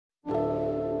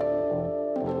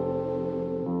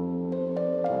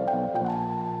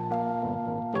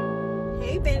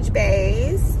Binge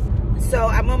Bays. So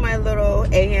I'm on my little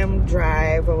AM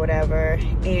drive or whatever,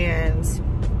 and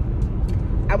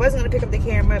I wasn't gonna pick up the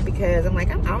camera because I'm like,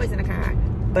 I'm always in the car.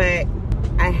 But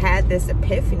I had this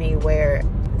epiphany where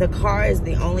the car is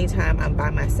the only time I'm by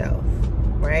myself,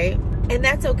 right? And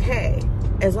that's okay,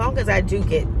 as long as I do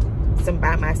get some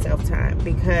by myself time,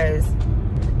 because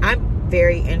I'm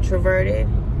very introverted,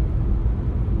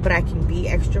 but I can be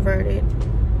extroverted.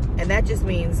 And that just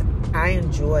means I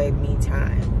enjoy me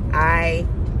time. I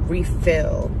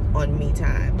refill on me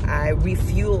time. I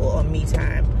refuel on me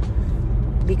time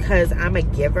because I'm a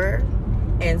giver.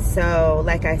 And so,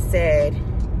 like I said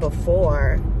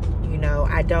before, you know,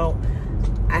 I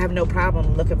have no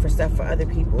problem looking for stuff for other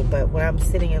people, but when I'm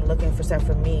sitting and looking for stuff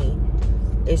for me,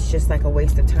 it's just like a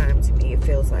waste of time to me, it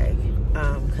feels like,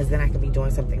 because then I could be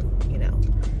doing something, you know,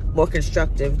 more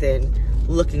constructive than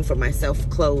looking for myself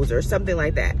clothes or something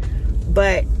like that.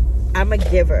 But I'm a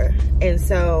giver, and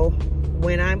so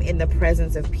when I'm in the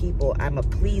presence of people, I'm a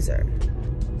pleaser.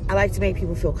 I like to make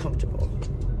people feel comfortable.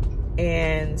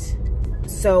 And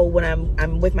so when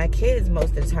I'm with my kids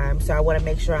most of the time, so I want to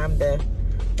make sure I'm the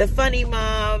funny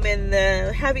mom and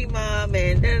the heavy mom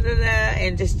and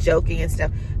and just joking and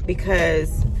stuff,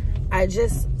 because I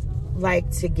just like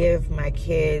to give my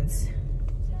kids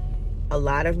a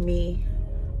lot of me,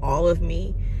 all of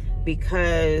me,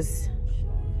 because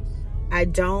I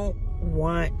don't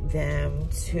want them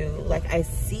to, like, I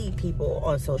see people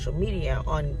on social media,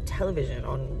 on television,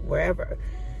 on wherever,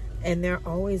 and they're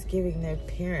always giving their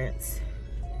parents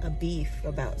a beef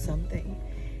about something.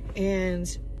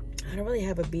 And I don't really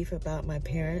have a beef about my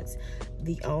parents.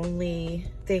 The only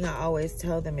thing I always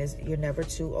tell them is you're never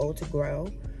too old to grow.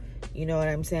 You know what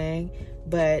I'm saying?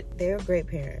 But they're great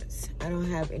parents. I don't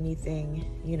have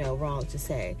anything, you know, wrong to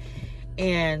say.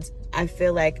 And I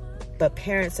feel like, but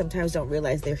parents sometimes don't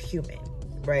realize they're human,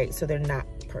 right? So they're not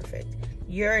perfect.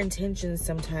 Your intentions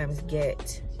sometimes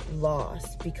get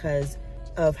lost because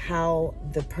of how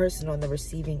the person on the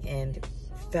receiving end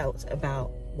felt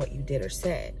about what you did or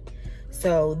said.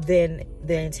 So then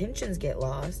the intentions get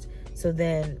lost. So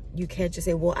then you can't just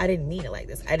say, well, I didn't mean it like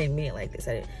this. I didn't mean it like this.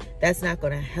 That's not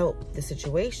going to help the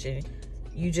situation.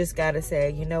 You just got to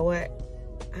say, you know what?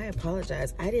 I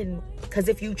apologize. I didn't, because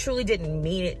if you truly didn't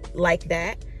mean it like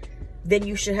that, then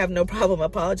you should have no problem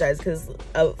apologizing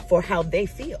for how they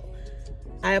feel.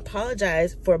 I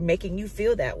apologize for making you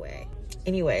feel that way.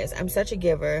 Anyways, I'm such a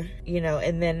giver, you know,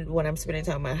 and then when I'm spending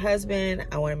time with my husband,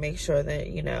 I want to make sure that,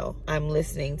 you know, I'm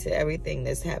listening to everything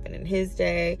that's happened in his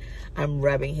day. I'm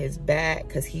rubbing his back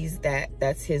because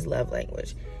that's his love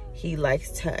language. He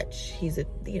likes touch. He's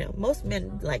you know, most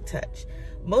men like touch.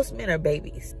 Most men are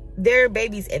babies. They're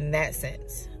babies in that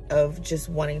sense of just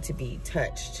wanting to be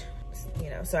touched, you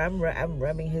know. So I'm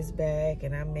rubbing his back,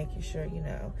 and I'm making sure, you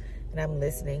know, and I'm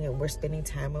listening, and we're spending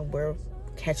time, and we're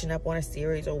catching up on a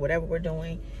series or whatever we're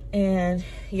doing. And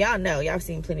y'all know, y'all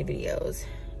seen plenty of videos.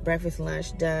 Breakfast,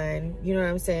 lunch, done. You know what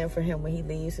I'm saying? For him when he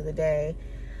leaves for the day.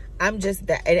 I'm just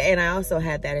that. And I also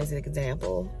had that as an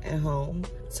example at home.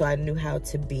 So I knew how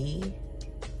to be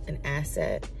an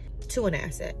asset to an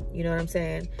asset. You know what I'm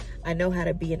saying? I know how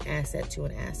to be an asset to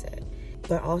an asset.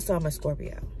 But also I'm a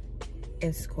Scorpio.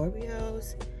 And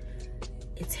Scorpios,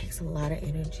 it takes a lot of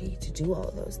energy to do all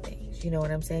of those things. You know what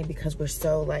I'm saying? Because we're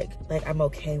so like I'm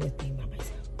okay with being by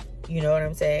myself. You know what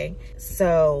I'm saying?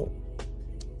 So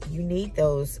you need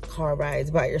those car rides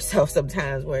by yourself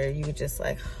sometimes where you just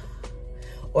like,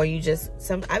 or you just,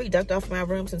 I be ducked off my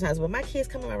room sometimes, but my kids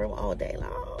come in my room all day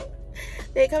long.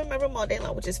 They come in my room all day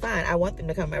long, which is fine. I want them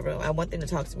to come in my room. I want them to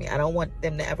talk to me. I don't want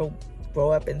them to ever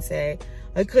grow up and say,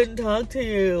 I couldn't talk to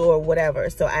you or whatever.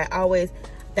 So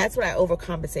that's what I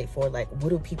overcompensate for. Like,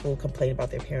 what do people complain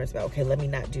about their parents about? Okay, let me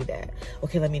not do that.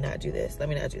 Okay, let me not do this. Let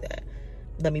me not do that.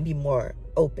 Let me be more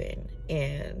open,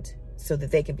 and so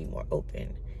that they can be more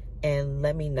open. And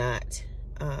let me not,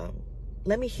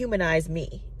 let me humanize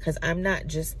me, because I'm not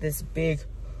just this big,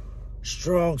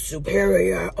 strong,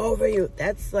 superior over you.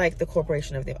 That's like the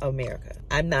corporation of America.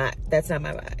 That's not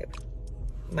my vibe.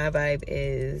 My vibe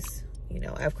is, you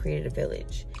know, I've created a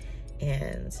village,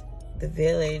 and the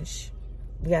village,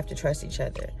 we have to trust each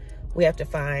other. We have to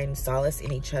find solace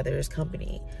in each other's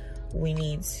company. We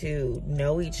need to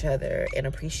know each other and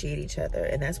appreciate each other.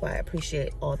 And that's why I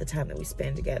appreciate all the time that we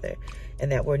spend together,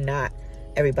 and that we're not,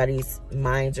 everybody's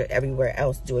minds are everywhere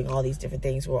else doing all these different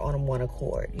things. We're on one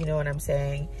accord. You know what I'm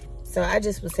saying? So I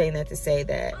just was saying that to say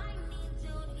that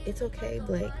it's okay,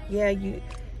 Blake.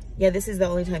 Yeah, this is the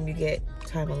only time you get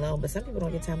time alone, but some people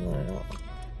don't get time alone at all.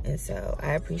 And so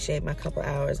I appreciate my couple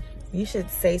hours. You should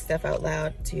say stuff out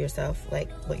loud to yourself,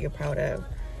 like what you're proud of.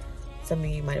 some of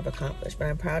you might have accomplished. But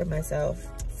I'm proud of myself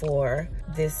for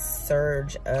this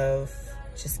surge of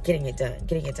just getting it done.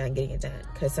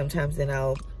 Because sometimes then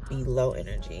I'll be low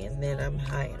energy, and then I'm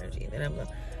high energy, and then I'm low.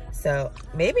 So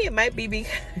maybe it might be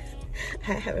because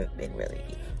I haven't been really,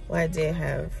 well, I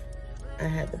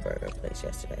had the burger place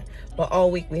yesterday, but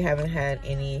all week we haven't had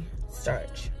any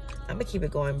starch. I'm gonna keep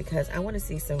it going because I want to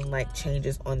see some like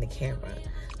changes on the camera.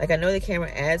 Like, I know the camera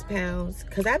adds pounds,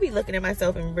 because I be looking at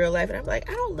myself in real life and I'm like,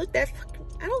 I don't look that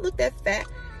fat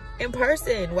in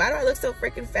person. Why do I look so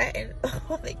freaking fat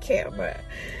on the camera?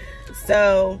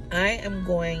 So I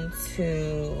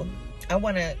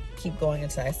want to keep going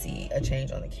until I see a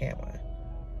change on the camera.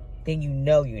 Then you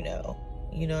know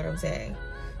what I'm saying?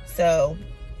 So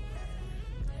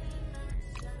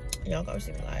y'all gonna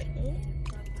see me like,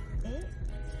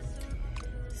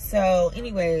 So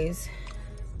anyways,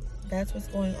 that's what's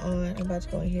going on. I'm about to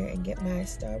go in here and get my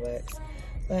Starbucks.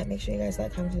 But make sure you guys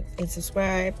like, comment, and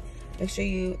subscribe. Make sure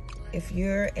you, if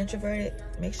you're introverted,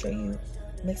 make sure you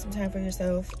make some time for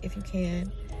yourself if you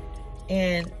can.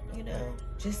 And, you know,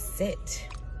 just sit.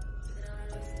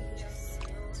 Just sit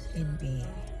and be.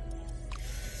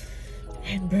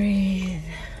 And breathe.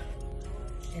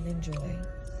 And enjoy.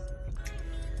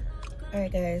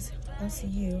 Alright guys, I'll see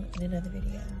you in another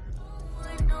video.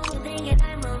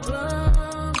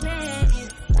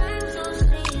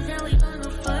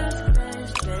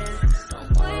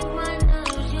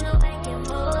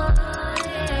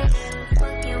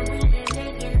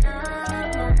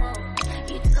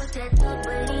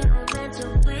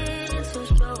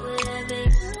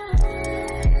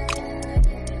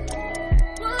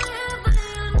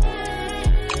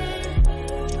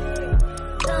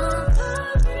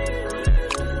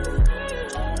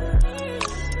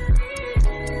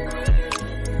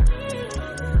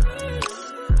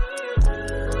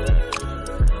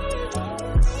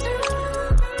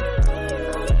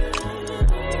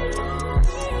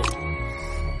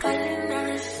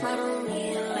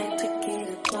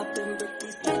 But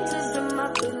these bitches in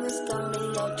my business got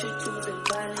me out to the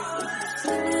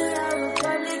valley.